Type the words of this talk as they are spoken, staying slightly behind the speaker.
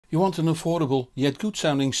You want an affordable yet good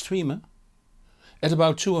sounding streamer? At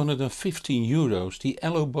about €215 the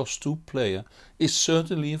Allo Boss 2 player is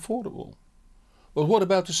certainly affordable. But what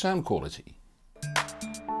about the sound quality?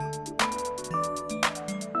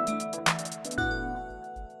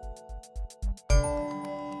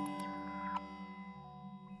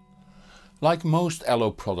 Like most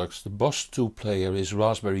Allo products, the Boss 2 player is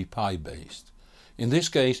Raspberry Pi based. In this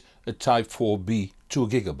case a Type 4B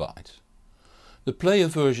 2GB. The player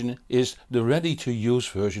version is the ready to use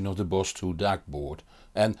version of the Boss 2 DAC board,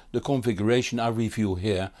 and the configuration I review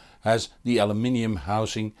here has the aluminium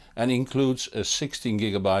housing and includes a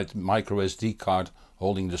 16GB microSD card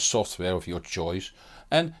holding the software of your choice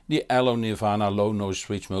and the Allo Nirvana low noise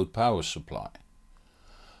switch mode power supply.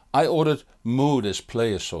 I ordered Mood as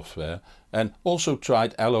player software and also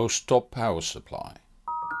tried Allo's top power supply.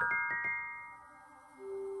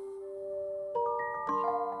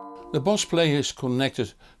 The Boss player is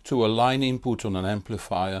connected to a line input on an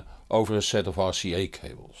amplifier over a set of RCA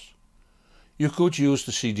cables. You could use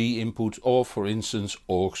the CD input or for instance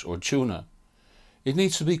aux or tuner. It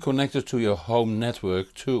needs to be connected to your home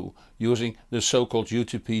network too, using the so-called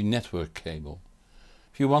UTP network cable.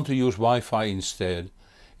 If you want to use Wi-Fi instead,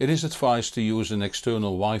 it is advised to use an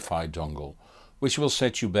external Wi-Fi dongle, which will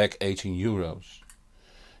set you back €18.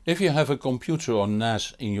 If you have a computer or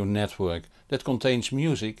NAS in your network that contains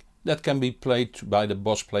music, that can be played by the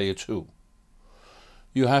Boss player too.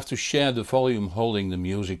 You have to share the volume holding the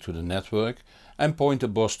music to the network and point the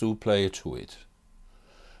Boss 2 player to it.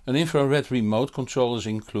 An infrared remote control is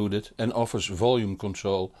included and offers volume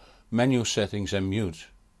control, menu settings and mute.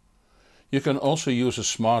 You can also use a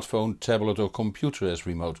smartphone, tablet or computer as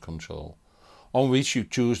remote control, on which you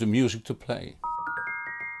choose the music to play.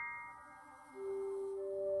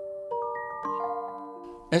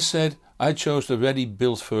 As said, I chose the ready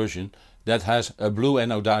built version that has a blue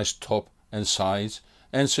anodized top and sides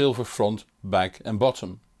and silver front, back and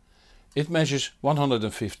bottom. It measures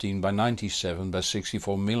 115 by 97 by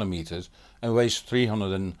 64 mm and weighs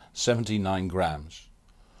 379 grams.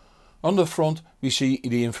 On the front we see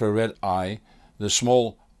the infrared eye, the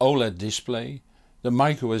small OLED display, the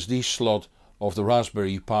microSD slot of the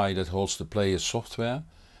Raspberry Pi that holds the player's software,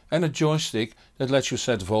 and a joystick that lets you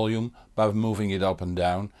set volume by moving it up and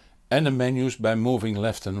down, and the menus by moving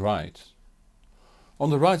left and right. On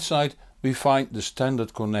the right side we find the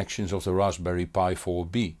standard connections of the Raspberry Pi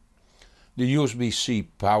 4B, the USB-C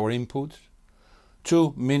power input,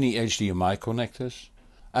 two mini HDMI connectors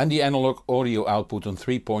and the analog audio output on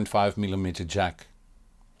 3.5mm jack.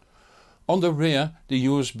 On the rear the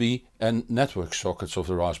USB and network sockets of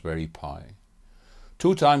the Raspberry Pi,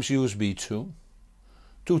 2x USB 2,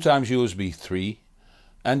 2x USB 3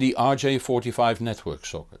 and the RJ45 network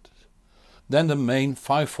socket. Then the main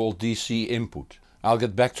 5V DC input, I'll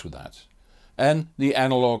get back to that, and the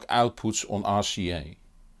analog outputs on RCA.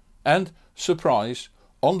 And, surprise,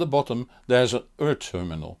 on the bottom there's an earth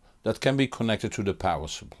terminal that can be connected to the power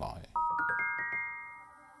supply.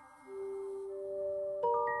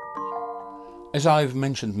 As I've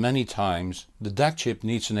mentioned many times, the DAC chip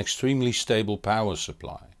needs an extremely stable power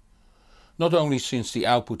supply. Not only since the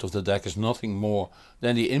output of the DAC is nothing more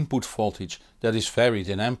than the input voltage that is varied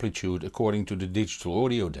in amplitude according to the digital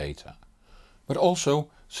audio data, but also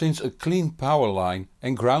since a clean power line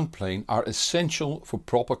and ground plane are essential for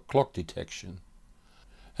proper clock detection.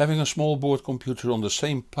 Having a small board computer on the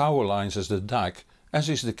same power lines as the DAC, as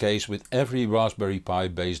is the case with every Raspberry Pi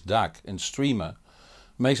based DAC and streamer,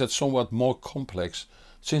 makes it somewhat more complex,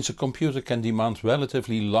 since a computer can demand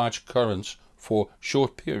relatively large currents for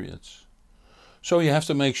short periods. So you have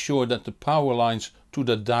to make sure that the power lines to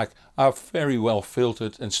the DAC are very well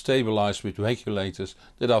filtered and stabilized with regulators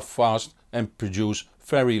that are fast and produce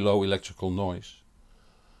very low electrical noise.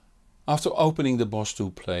 After opening the Boss 2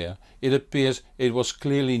 player, it appears it was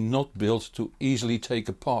clearly not built to easily take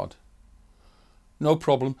apart. No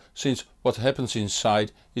problem, since what happens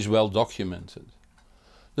inside is well documented.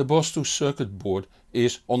 The Boss 2 circuit board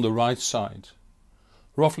is on the right side.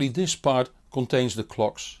 Roughly this part contains the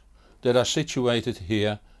clocks that are situated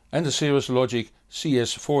here and the Cirrus Logic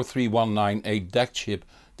CS43198 DAC chip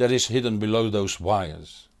that is hidden below those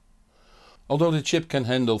wires. Although the chip can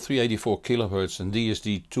handle 384 kHz and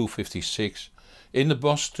DSD256, in the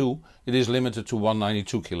Boss 2 it is limited to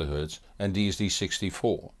 192 kHz and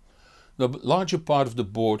DSD64. The larger part of the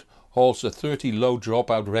board holds the 30 low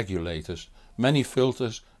dropout regulators, many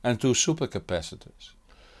filters and 2 supercapacitors.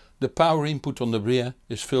 The power input on the rear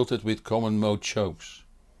is filtered with common mode chokes.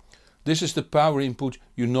 This is the power input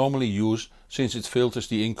you normally use, since it filters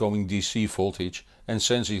the incoming DC voltage and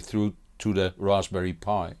sends it through to the Raspberry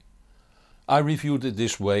Pi. I reviewed it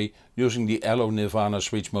this way using the Allo Nirvana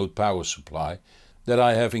switch mode power supply that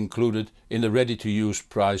I have included in the ready to use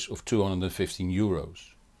price of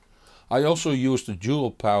 €215. I also used the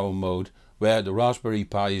dual power mode where the Raspberry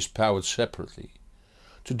Pi is powered separately.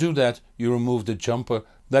 To do that you remove the jumper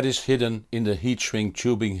that is hidden in the heat shrink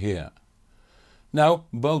tubing here. Now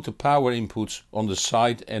both the power inputs on the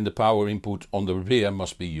side and the power input on the rear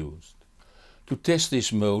must be used. To test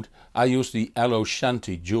this mode I use the Allo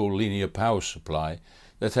Shanti dual linear power supply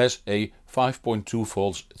that has a 5.2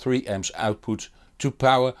 volts 3 amps output to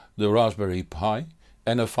power the Raspberry Pi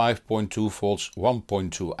and a 5.2 volts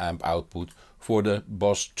 1.2 amp output for the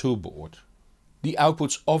Boss 2 board. The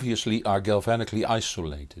outputs obviously are galvanically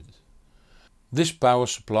isolated. This power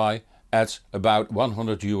supply adds about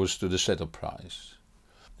 €100 to the setup price.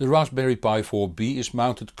 The Raspberry Pi 4B is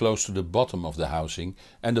mounted close to the bottom of the housing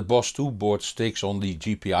and the Boss 2 board sticks on the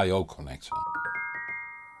GPIO connector.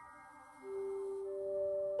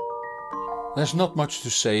 There's not much to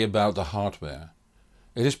say about the hardware.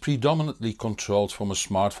 It is predominantly controlled from a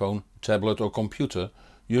smartphone, tablet or computer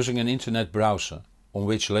using an internet browser, on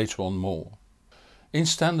which later on more. In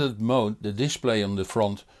standard mode the display on the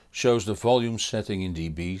front shows the volume setting in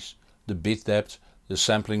dBs, the bit depth, the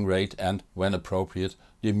sampling rate and, when appropriate,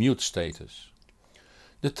 the mute status.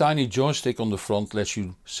 The tiny joystick on the front lets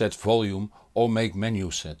you set volume or make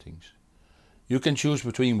menu settings. You can choose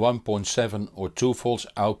between 1.7 or 2 volts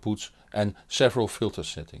outputs and several filter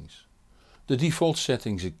settings. The default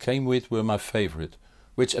settings it came with were my favorite,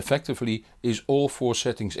 which effectively is all 4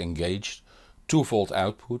 settings engaged, 2 volt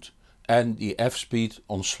output and the f-speed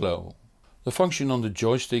on slow. The function on the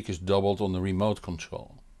joystick is doubled on the remote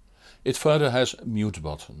control. It further has a mute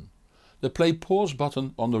button. The play pause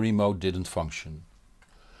button on the remote didn't function.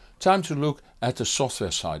 Time to look at the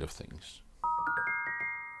software side of things.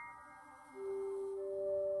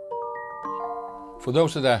 For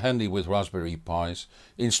those that are handy with Raspberry Pis,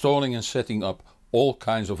 installing and setting up all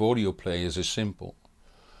kinds of audio players is simple.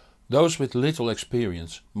 Those with little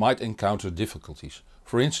experience might encounter difficulties,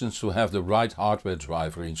 for instance to have the right hardware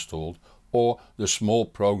driver installed or the small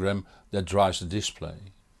program that drives the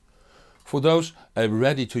display. For those, a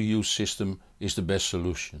ready to use system is the best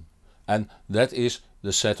solution, and that is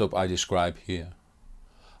the setup I describe here.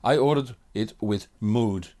 I ordered it with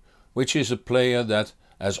Mood, which is a player that,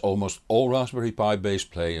 as almost all Raspberry Pi based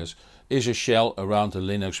players, is a shell around the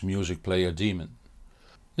Linux music player daemon.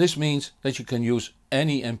 This means that you can use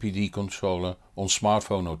any MPD controller on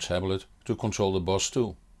smartphone or tablet to control the Boss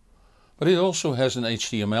 2. But it also has an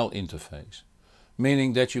HTML interface,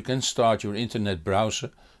 meaning that you can start your internet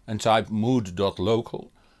browser and type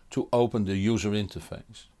mood.local to open the user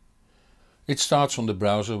interface. It starts on the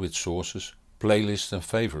browser with sources, playlists and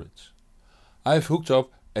favorites. I have hooked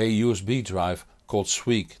up a USB drive called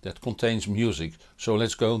Sweek that contains music, so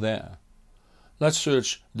let's go there. Let's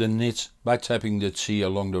search the nits by tapping the C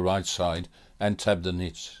along the right side and tap the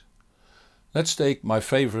nits. Let's take my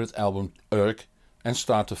favorite album Urk and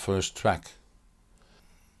start the first track.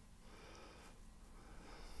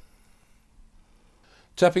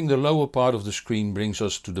 Tapping the lower part of the screen brings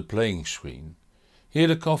us to the playing screen. Here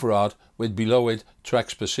the cover art with below it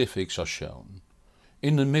track specifics are shown.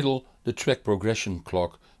 In the middle the track progression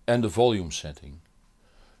clock and the volume setting.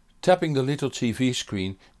 Tapping the little TV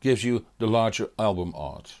screen gives you the larger album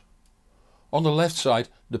art. On the left side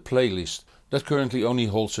the playlist that currently only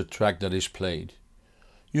holds the track that is played.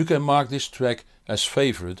 You can mark this track as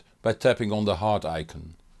favorite by tapping on the heart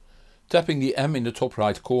icon. Tapping the M in the top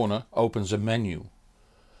right corner opens a menu.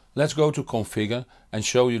 Let's go to Configure and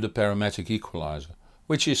show you the parametric equalizer,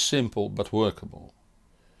 which is simple but workable.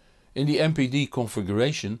 In the MPD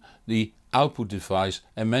configuration the output device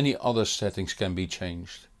and many other settings can be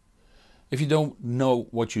changed. If you don't know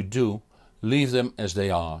what you do, leave them as they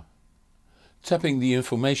are. Tapping the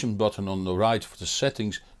information button on the right for the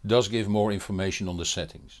settings does give more information on the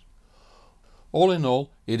settings. All in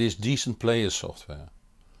all, it is decent player software.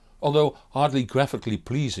 Although hardly graphically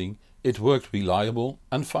pleasing, it worked reliable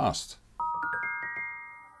and fast.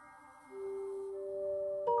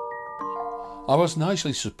 I was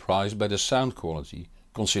nicely surprised by the sound quality,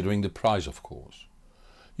 considering the price of course.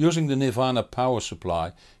 Using the Nirvana power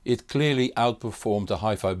supply, it clearly outperformed the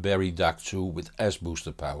Hi-Fi Berry DAC 2 with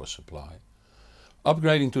S-Booster power supply.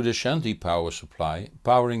 Upgrading to the Shanti power supply,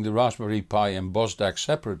 powering the Raspberry Pi and Boss DAC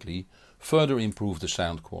separately, further improved the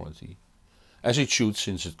sound quality. As it should,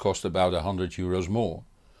 since it cost about €100 more.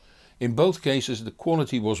 In both cases the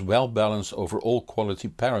quality was well balanced over all quality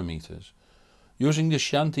parameters. Using the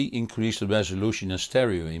Shanti increased the resolution and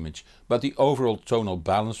stereo image, but the overall tonal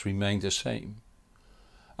balance remained the same.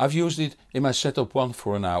 I've used it in my Setup 1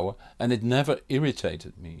 for an hour and it never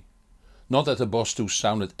irritated me. Not that the Boss 2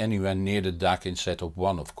 sounded anywhere near the DAC in Setup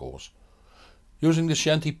 1 of course. Using the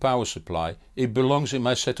Shanty power supply, it belongs in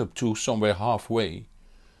my Setup 2 somewhere halfway.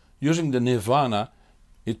 Using the Nirvana,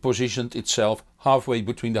 it positioned itself halfway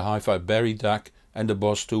between the Hi-Fi Berry DAC and the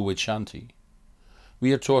Boss 2 with Shanty.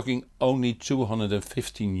 We are talking only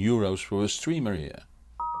 €215 for a streamer here.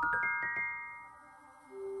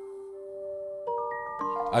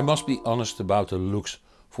 I must be honest about the looks,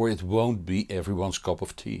 for it won't be everyone's cup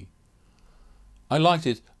of tea. I liked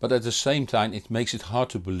it, but at the same time it makes it hard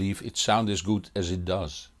to believe it sounds as good as it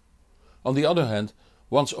does. On the other hand,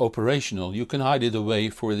 once operational you can hide it away,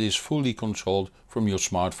 for it is fully controlled from your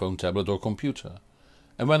smartphone, tablet or computer.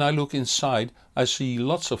 And when I look inside I see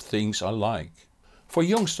lots of things I like. For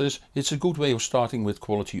youngsters it's a good way of starting with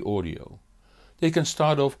quality audio. They can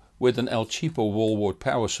start off with an El Cheapo wall wart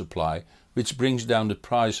power supply, which brings down the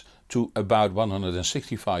price to about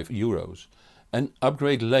 €165 and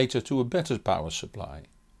upgrade later to a better power supply.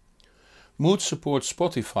 Mood supports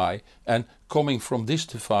Spotify and coming from this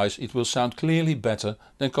device it will sound clearly better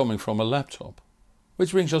than coming from a laptop.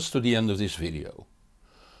 Which brings us to the end of this video.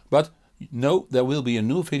 But no, there will be a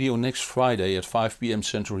new video next Friday at 5 PM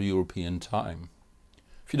Central European Time.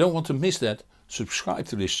 If you don't want to miss that, subscribe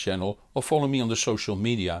to this channel or follow me on the social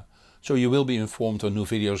media so you will be informed when new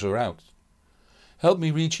videos are out. Help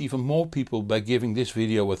me reach even more people by giving this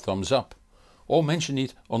video a thumbs up or mention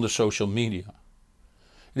it on the social media.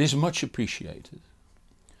 It is much appreciated.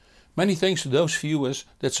 Many thanks to those viewers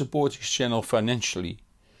that support this channel financially.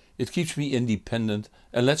 It keeps me independent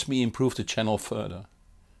and lets me improve the channel further.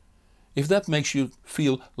 If that makes you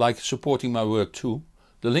feel like supporting my work too,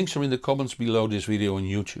 the links are in the comments below this video on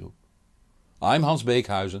YouTube. I'm Hans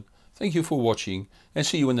Beekhuizen, thank you for watching and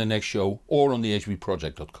see you in the next show or on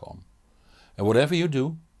thehbproject.com. And whatever you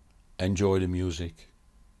do, enjoy the music.